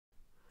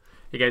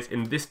Hey guys,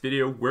 in this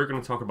video we're going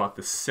to talk about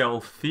the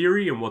cell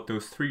theory and what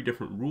those three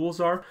different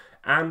rules are,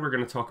 and we're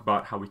going to talk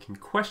about how we can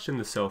question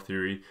the cell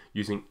theory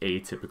using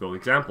atypical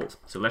examples.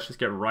 So let's just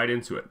get right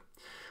into it.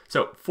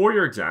 So for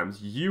your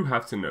exams, you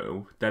have to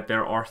know that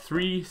there are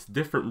three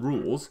different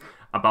rules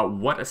about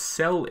what a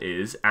cell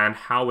is and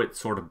how it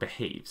sort of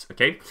behaves,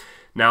 okay?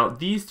 Now,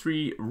 these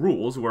three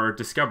rules were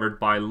discovered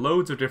by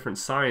loads of different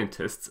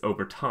scientists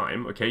over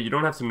time, okay? You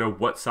don't have to know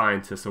what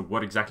scientists or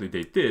what exactly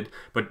they did,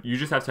 but you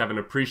just have to have an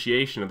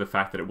appreciation of the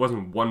fact that it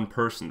wasn't one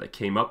person that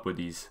came up with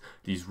these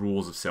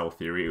rules of cell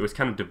theory. It was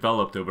kind of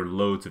developed over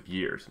loads of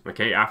years,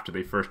 okay, after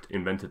they first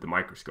invented the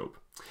microscope.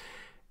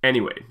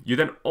 Anyway, you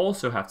then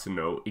also have to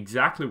know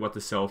exactly what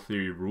the cell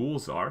theory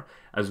rules are,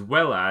 as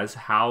well as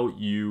how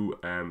you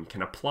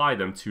can apply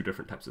them to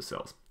different types of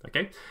cells,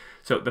 okay?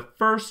 So the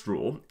first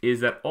rule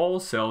is that all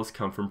cells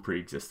come from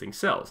pre-existing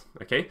cells,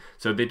 okay?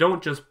 So they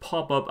don't just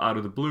pop up out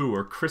of the blue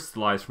or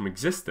crystallize from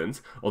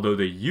existence, although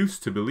they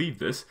used to believe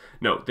this.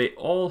 No, they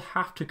all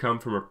have to come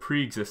from a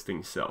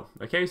pre-existing cell,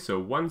 okay? So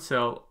one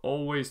cell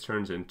always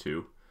turns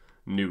into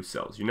new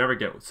cells. You never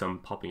get some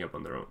popping up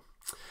on their own.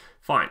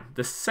 Fine.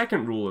 The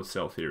second rule of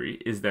cell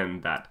theory is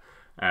then that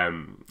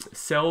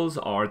cells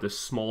are the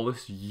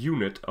smallest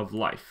unit of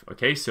life.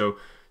 Okay, so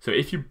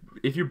if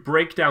you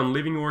break down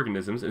living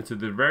organisms into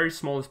the very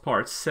smallest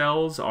parts,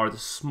 cells are the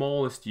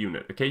smallest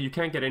unit. Okay, you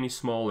can't get any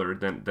smaller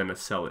than a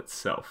cell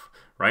itself,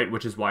 right?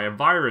 Which is why a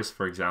virus,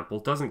 for example,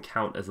 doesn't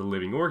count as a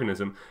living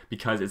organism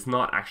because it's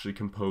not actually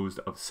composed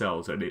of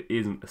cells, and it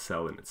isn't a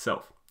cell in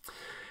itself.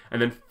 And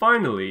then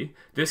finally,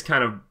 this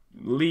kind of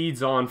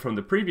leads on from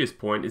the previous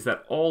point, is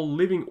that all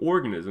living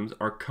organisms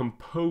are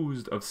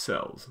composed of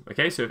cells.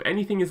 Okay, so if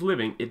anything is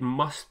living, it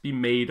must be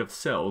made of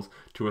cells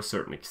to a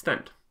certain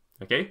extent.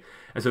 Okay,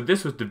 and so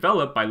this was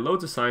developed by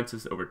loads of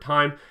scientists over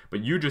time,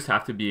 but you just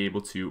have to be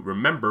able to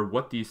remember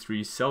what these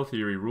three cell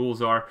theory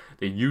rules are.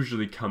 They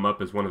usually come up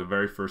as one of the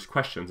very first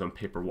questions on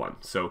paper 1,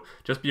 so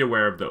just be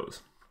aware of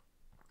those.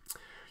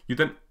 You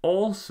then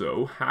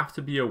also have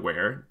to be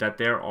aware that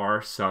there are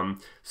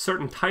some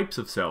certain types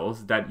of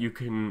cells that you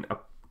can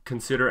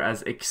consider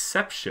as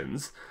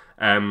exceptions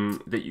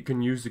that you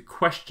can use to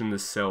question the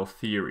cell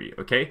theory,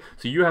 okay?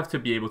 So you have to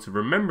be able to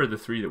remember the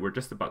three that we're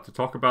just about to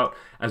talk about,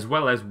 as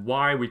well as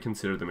why we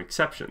consider them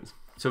exceptions.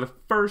 So the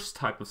first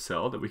type of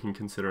cell that we can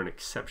consider an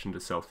exception to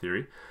cell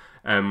theory,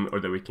 or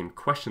that we can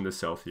question the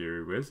cell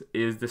theory with,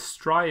 is the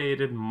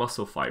striated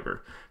muscle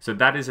fiber. So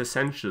that is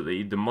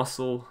essentially the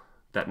muscle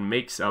that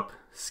makes up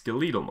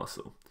skeletal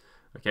muscle.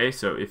 Okay,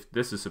 so if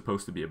this is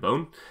supposed to be a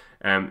bone,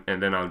 and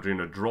then I'm going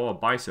to draw a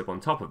bicep on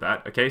top of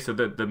that. Okay, so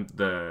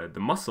the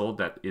muscle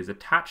that is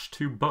attached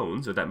to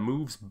bones, or that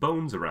moves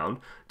bones around,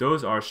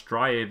 those are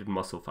striated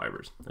muscle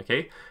fibers.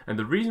 Okay, and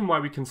the reason why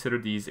we consider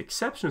these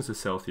exceptions to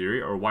cell theory,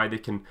 or why they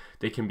can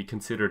be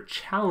considered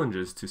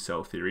challenges to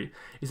cell theory,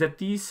 is that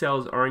these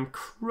cells are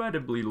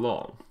incredibly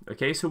long.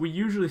 Okay, so we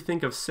usually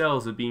think of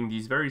cells as being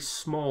these very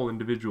small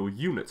individual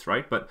units,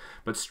 right? But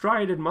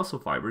striated muscle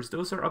fibers,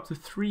 those are up to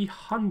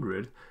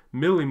 300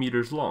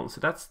 millimeters long,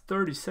 so that's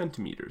 30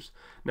 centimeters.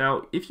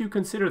 Now, if you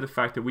consider the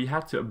fact that we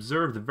had to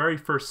observe the very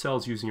first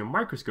cells using a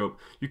microscope,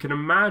 you can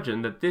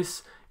imagine that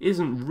this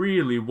isn't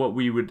really what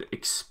we would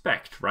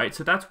expect, right?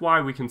 So that's why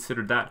we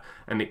consider that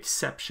an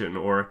exception,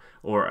 or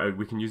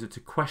we can use it to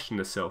question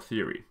the cell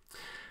theory.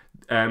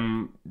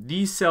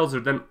 These cells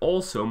are then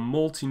also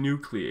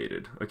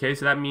multinucleated, okay?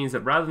 So that means that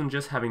rather than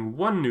just having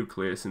one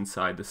nucleus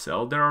inside the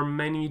cell, there are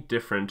many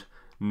different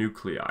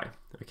nuclei,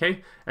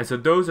 okay? And so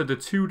those are the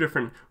two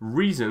different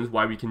reasons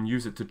why we can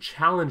use it to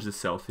challenge the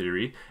cell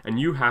theory, and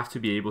you have to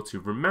be able to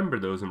remember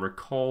those and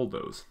recall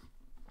those.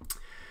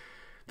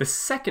 The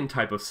second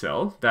type of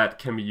cell that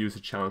can be used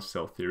to challenge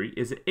cell theory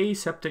is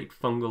aseptate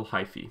fungal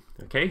hyphae,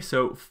 okay?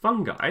 So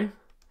fungi,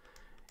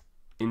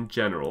 in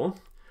general,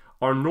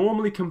 are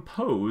normally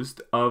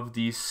composed of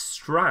these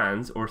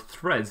strands or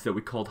threads that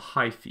we call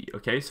hyphae,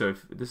 okay? So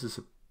if this is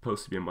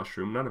supposed to be a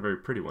mushroom, not a very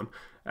pretty one,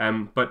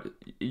 but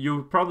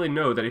you probably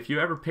know that if you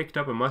ever picked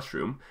up a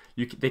mushroom,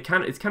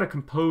 it's kind of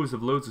composed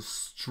of loads of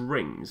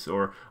strings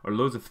or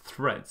loads of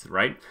threads,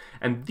 right?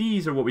 And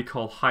these are what we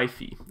call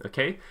hyphae,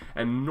 okay?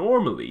 And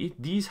normally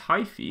these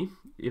hyphae,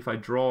 if I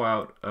draw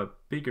out a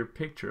bigger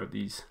picture of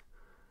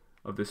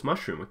this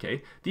mushroom,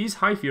 okay, these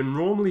hyphae are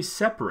normally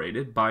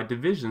separated by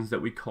divisions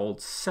that we call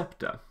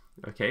septa,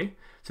 okay?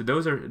 So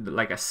those are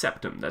like a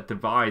septum that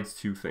divides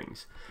two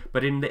things.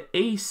 But in the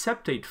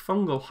aseptate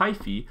fungal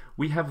hyphae,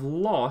 we have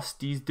lost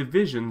these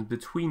divisions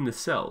between the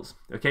cells,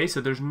 okay? So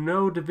there's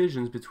no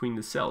divisions between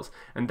the cells,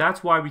 and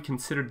that's why we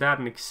consider that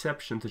an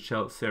exception to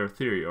cell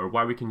theory, or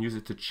why we can use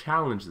it to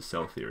challenge the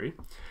cell theory.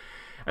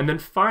 And then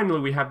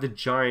finally, we have the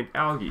giant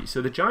algae.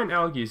 So the giant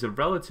algae is a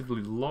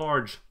relatively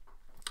large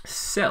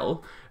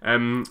cell,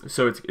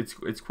 so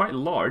it's quite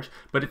large,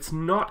 but it's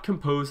not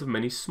composed of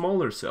many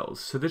smaller cells.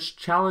 So this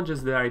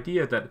challenges the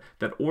idea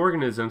that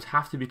organisms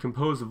have to be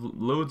composed of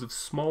loads of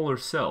smaller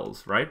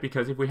cells, right?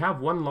 Because if we have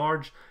one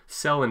large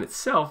cell in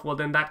itself, well,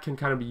 then that can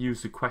kind of be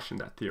used to question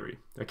that theory.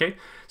 Okay,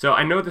 so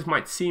I know this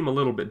might seem a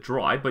little bit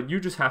dry, but you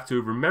just have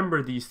to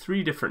remember these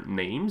three different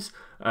names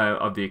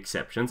of the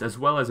exceptions, as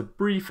well as a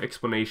brief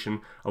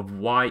explanation of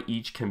why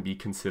each can be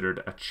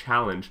considered a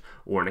challenge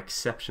or an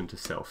exception to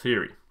cell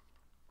theory.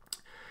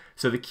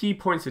 So the key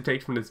points to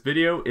take from this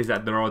video is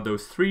that there are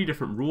those three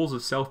different rules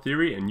of cell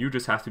theory, and you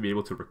just have to be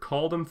able to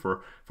recall them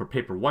for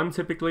paper 1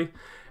 typically.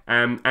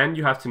 And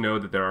you have to know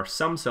that there are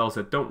some cells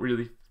that don't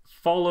really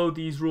follow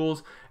these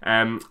rules,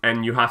 and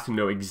you have to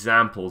know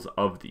examples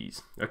of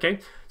these. Okay,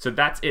 so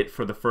that's it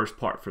for the first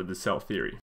part for the cell theory.